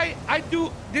 I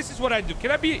do. This is what I do.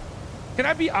 Can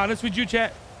I be honest with you,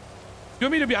 chat? You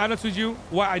want me to be honest with you?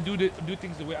 Why I do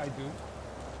things the way I do?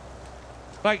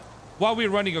 Like while we're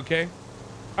running, okay?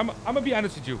 I'm gonna be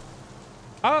honest with you.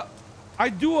 I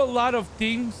do a lot of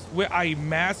things where I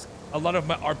mask a lot of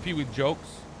my RP with jokes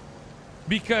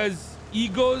because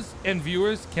egos and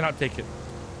viewers cannot take it.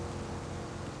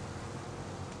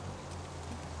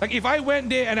 Like if I went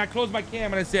there and I closed my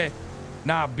cam and I said,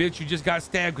 "Nah, bitch, you just got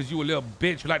stabbed because you a little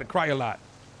bitch. You like to cry a lot."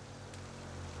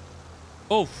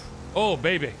 Oh,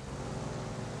 baby.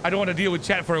 I don't want to deal with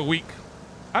chat for a week.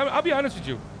 I'll be honest with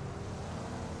you.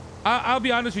 I'll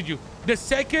be honest with you. The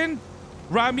second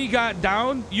Rami got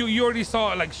down, you already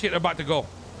saw like shit about to go.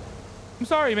 I'm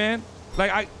sorry, man.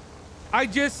 Like I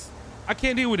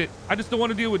can't deal with it. I just don't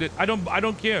want to deal with it. I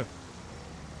don't care.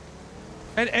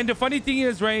 And the funny thing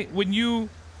is, right, when you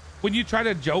try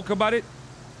to joke about it,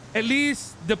 at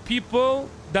least the people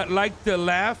that like to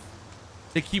laugh,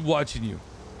 they keep watching you.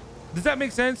 Does that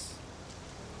make sense?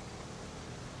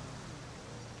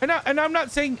 And I'm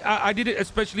not saying I did it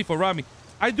especially for Rami.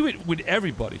 I do it with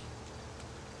everybody.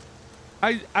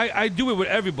 I do it with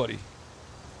everybody.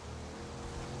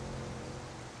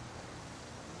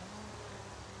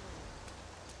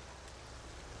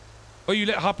 Or you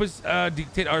let hoppers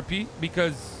dictate RP?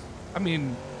 Because, I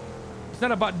mean, it's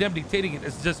not about them dictating it.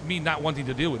 It's just me not wanting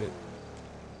to deal with it.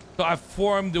 So I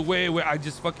formed a way where I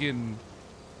just fucking,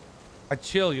 I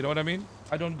chill, you know what I mean?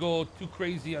 I don't go too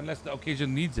crazy unless the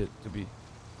occasion needs it to be.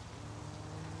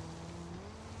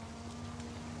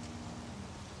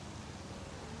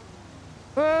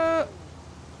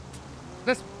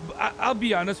 I'll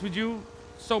be honest with you.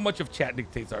 So much of chat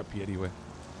dictates RP anyway.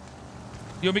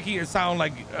 You're making it sound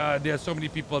like there are so many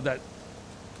people that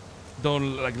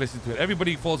don't like listen to it.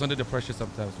 Everybody falls under the pressure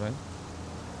sometimes, man.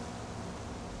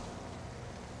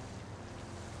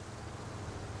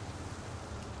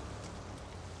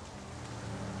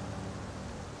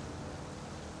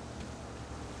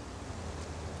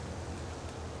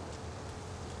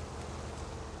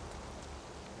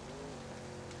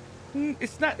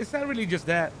 It's not really just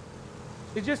that.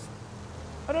 It just,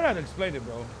 I don't know how to explain it,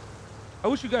 bro. I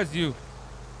wish you guys knew.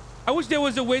 I wish there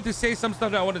was a way to say some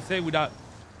stuff that I want to say without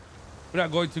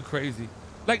going too crazy.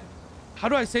 Like, how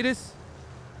do I say this?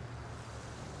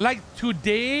 Like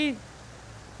today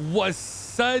was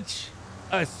such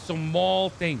a small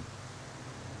thing,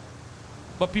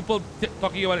 but people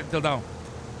talking about it till now.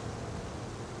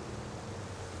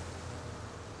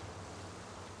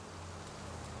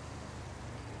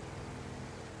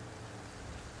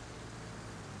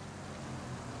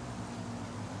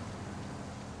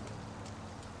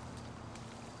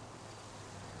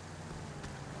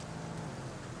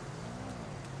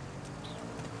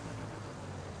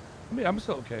 I mean, I'm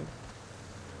still okay.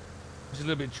 Just a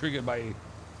little bit triggered by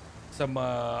some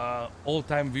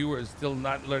old-time viewers still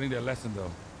not learning their lesson,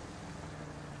 though.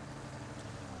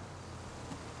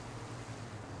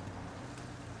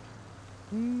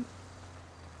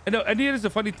 And here's the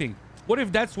funny thing. What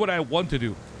if that's what I want to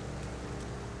do?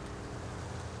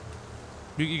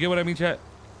 You get what I mean, chat?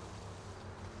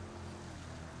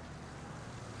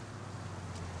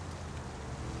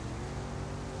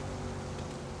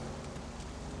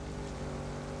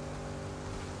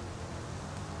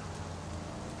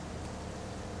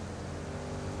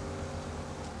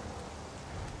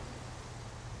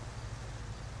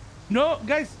 No,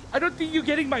 guys, I don't think you're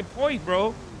getting my point,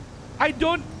 bro. I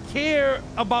don't care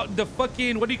about the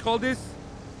fucking, what do you call this?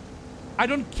 I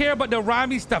don't care about the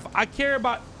Rami stuff. I care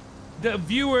about the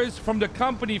viewers from the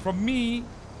company, from me,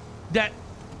 that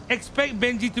expect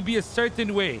Benji to be a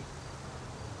certain way.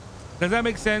 Does that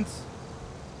make sense?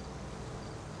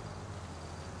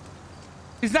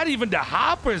 It's not even the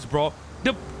hoppers, bro.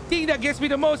 The thing that gets me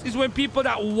the most is when people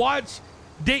that watch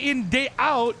day in, day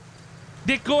out,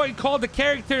 they go and call the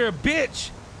character a bitch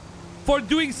for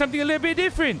doing something a little bit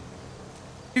different.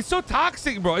 It's so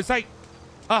toxic, bro. It's like,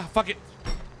 fuck it.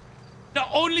 The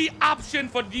only option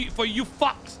for you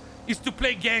fucks is to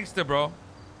play gangster, bro.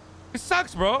 It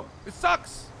sucks, bro. It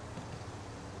sucks.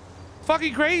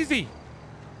 Fucking crazy.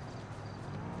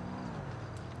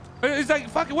 It's like,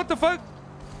 fucking, what the fuck?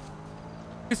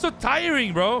 It's so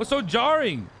tiring, bro. It's so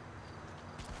jarring.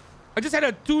 I just had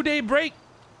a 2-day break.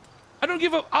 I don't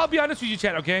give a... I'll be honest with you,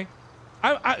 chat, okay?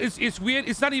 It's weird.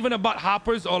 It's not even about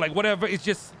hoppers or like whatever. It's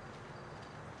just...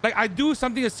 Like, I do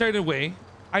something a certain way.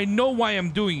 I know why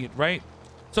I'm doing it, right?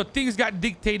 So things got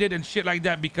dictated and shit like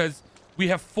that because we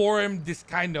have formed this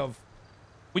kind of...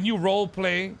 When you role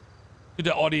play to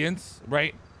the audience,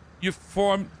 right? You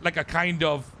form like a kind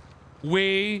of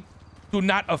way to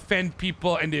not offend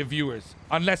people and their viewers.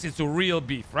 Unless it's a real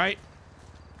beef, right?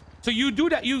 So you do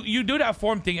that, you do that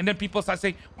form thing, and then people start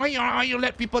saying, why you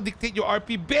let people dictate your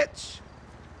RP, bitch?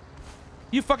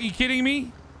 You fucking kidding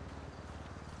me?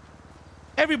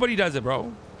 Everybody does it,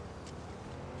 bro.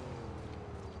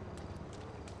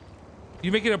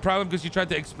 You make it a problem because you try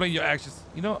to explain your actions.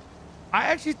 You know, I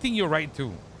actually think you're right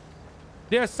too.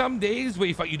 There are some days where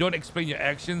if you don't explain your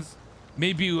actions,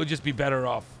 maybe you will just be better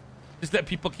off. Just let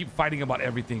people keep fighting about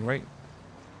everything, right?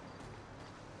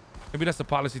 Maybe that's the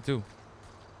policy too.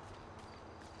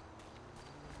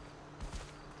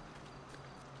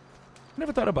 I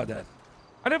never thought about that.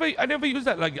 I never use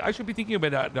that. Like, I should be thinking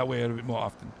about that way a little bit more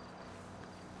often.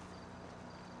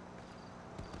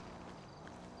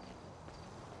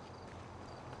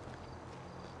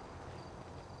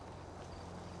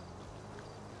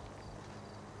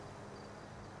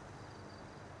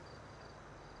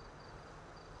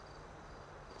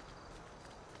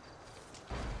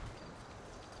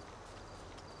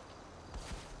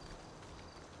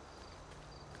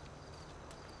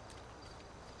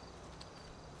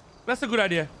 That's a good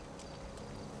idea.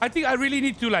 I think I really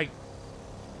need to like...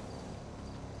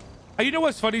 You know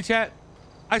what's funny, chat?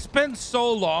 I spent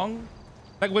so long,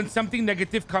 like when something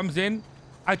negative comes in,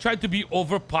 I try to be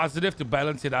over positive to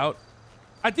balance it out.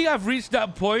 I think I've reached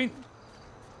that point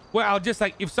where I'll just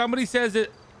like, if somebody says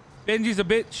it, Benji's a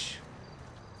bitch,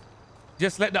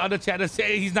 just let the other chatter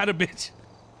say he's not a bitch.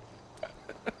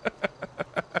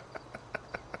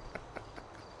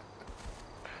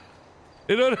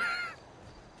 You know?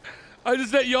 I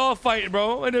just let y'all fight,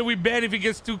 bro, and then we ban if it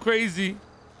gets too crazy.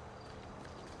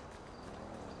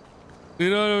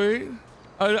 You know what I mean?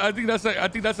 I think that's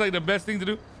like the best thing to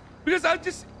do, because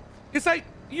it's like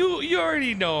you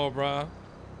already know, bro.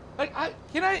 Like I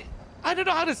don't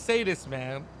know how to say this,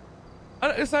 man.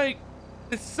 It's like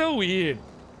it's so weird.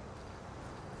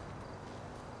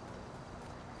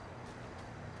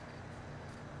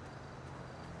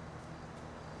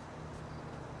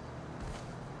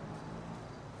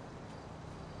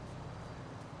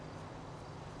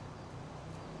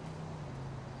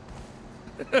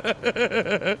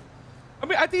 I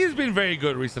mean, I think he's been very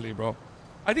good recently, bro.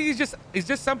 I think it's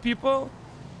just some people.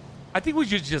 I think we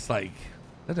should just like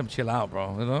let them chill out,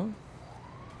 bro. You know?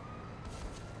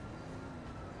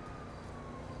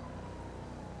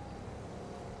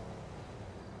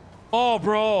 Oh,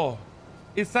 bro,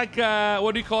 it's like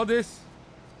what do you call this?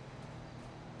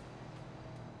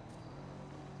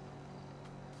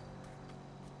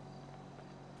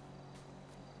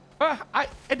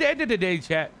 At the end of the day,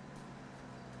 chat,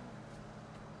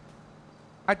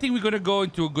 I think we're gonna go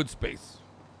into a good space.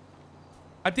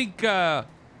 I think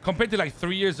compared to like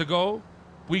 3 years ago,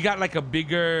 we got like a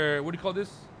bigger, what do you call this?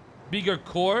 Bigger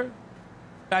core.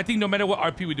 I think no matter what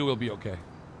RP we do, we'll be okay.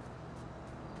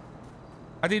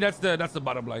 I think that's the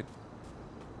bottom line.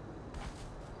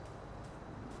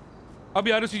 I'll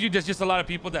be honest with you, there's just a lot of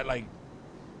people that like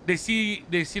they see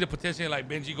the potential in like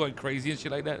Benji going crazy and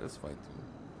shit like that. That's fine too.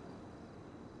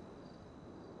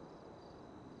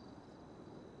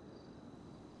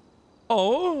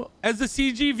 Oh, as a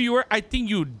CG viewer, I think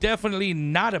you definitely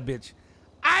not a bitch.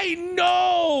 I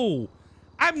know.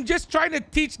 I'm just trying to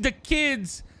teach the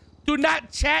kids to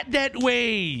not chat that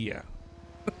way.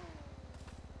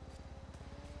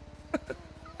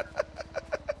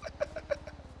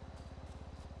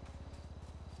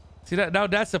 See that? Now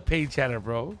that's a paid chatter,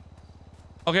 bro.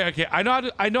 Okay. I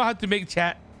know how to make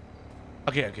chat.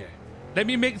 Okay. Let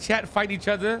me make chat fight each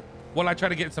other while I try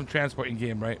to get some transport in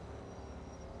game, right?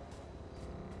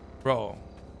 Bro.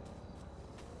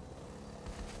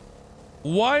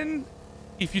 One,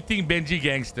 if you think Benji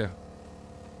gangster.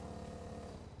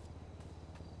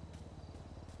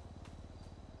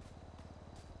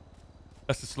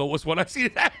 That's the slowest one I've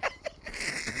seen.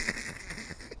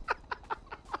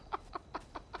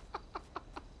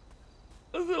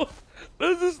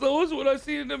 That's the slowest one I've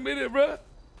seen in a minute, bro.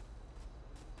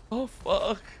 Oh,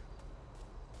 fuck.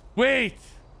 Wait.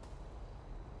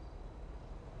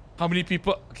 How many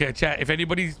people? Okay, chat. If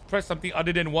anybody's pressed something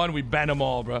other than one, we ban them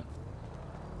all, bro.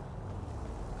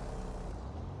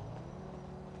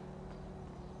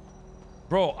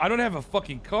 Bro, I don't have a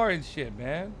fucking car and shit,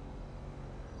 man.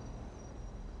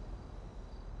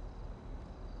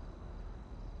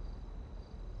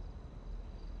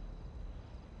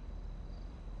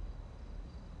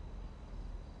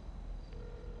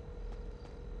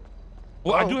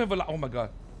 Well, I do have a lot. Oh my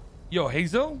god. Yo,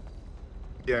 Hazel?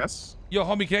 Yes. Yo,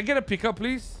 homie, can I get a pickup,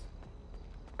 please?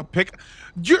 A pick?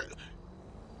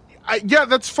 Yeah,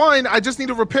 that's fine. I just need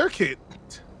a repair kit.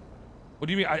 What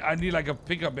do you mean? I need like a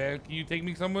pickup, man. Can you take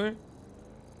me somewhere?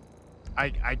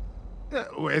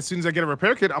 As soon as I get a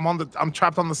repair kit, I'm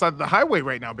trapped on the side of the highway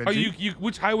right now, Benji. Are you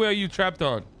which highway are you trapped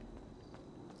on?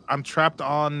 I'm trapped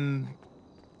on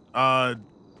Sonora.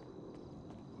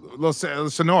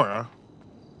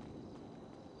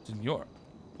 Senora.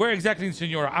 Where exactly in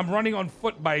Senora? I'm running on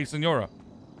foot by Senora.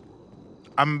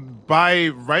 I'm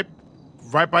right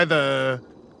by the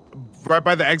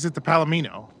exit to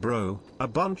Palomino. Bro, a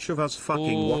bunch of us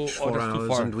fucking watch for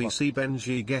hours and we see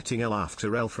Benji getting L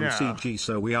after L from CG,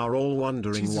 so we are all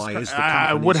wondering why is the company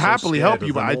I would happily so help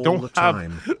you, but I don't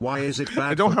have. Why is it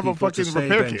bad I don't have a fucking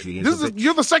repair kit.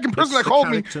 You're the second person that called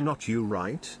me. Not you,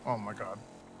 right? Oh my god.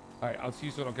 All right, I'll see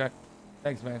you soon. Okay.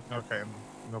 Thanks, man. Okay,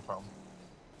 no problem.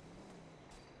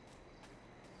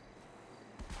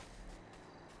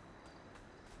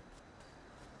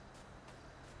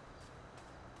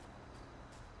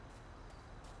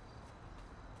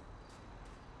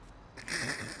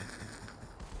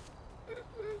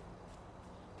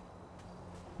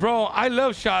 Bro, I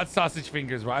love shot sausage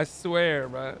fingers, bro. I swear,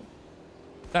 bro.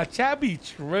 That chat be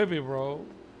tripping, bro.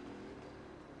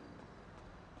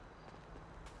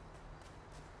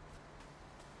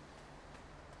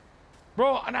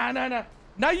 Bro, nah.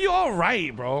 Now you all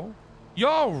right, bro. You're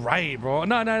all right, bro.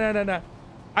 No.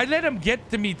 I let him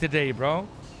get to me today, bro.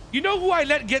 You know who I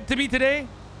let get to me today?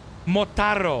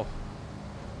 Motaro.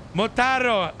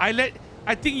 I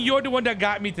think you're the one that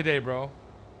got me today, bro.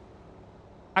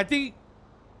 I think...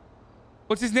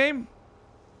 What's his name?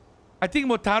 I think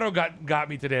Motaro got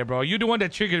me today, bro. You're the one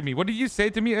that triggered me. What did you say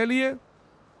to me earlier?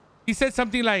 He said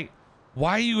something like,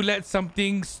 why do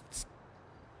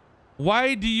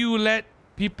you let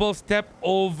people step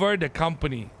over the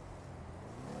company?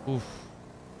 Oof.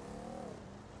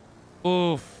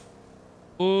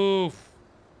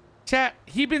 Chat,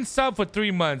 he been sub for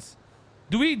 3 months.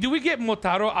 Do we get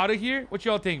Motaro out of here? What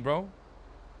y'all think, bro?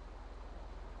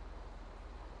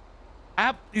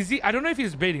 Is he? I don't know if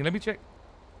he's baiting. Let me check.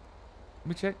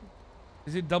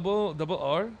 Is it double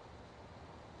R?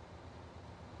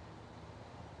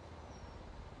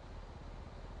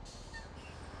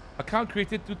 Account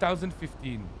created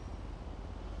 2015.